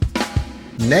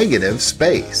Negative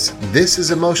space. This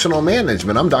is Emotional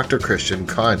Management. I'm Dr. Christian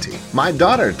Conti. My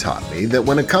daughter taught me that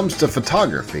when it comes to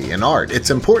photography and art,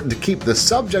 it's important to keep the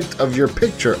subject of your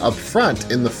picture up front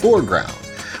in the foreground,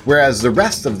 whereas the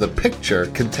rest of the picture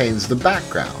contains the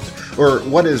background, or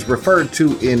what is referred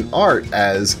to in art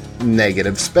as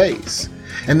negative space.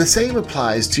 And the same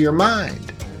applies to your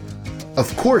mind.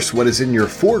 Of course, what is in your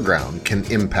foreground can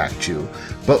impact you,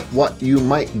 but what you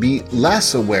might be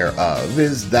less aware of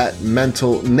is that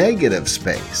mental negative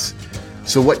space.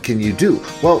 So what can you do?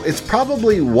 Well, it's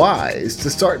probably wise to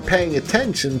start paying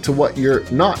attention to what you're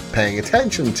not paying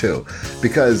attention to,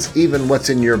 because even what's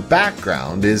in your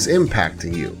background is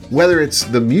impacting you. Whether it's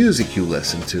the music you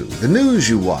listen to, the news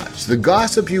you watch, the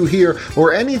gossip you hear,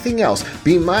 or anything else,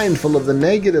 be mindful of the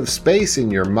negative space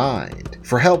in your mind.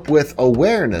 For help with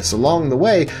awareness along the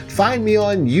way, find me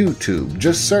on YouTube.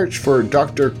 Just search for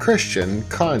Dr. Christian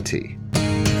Conti.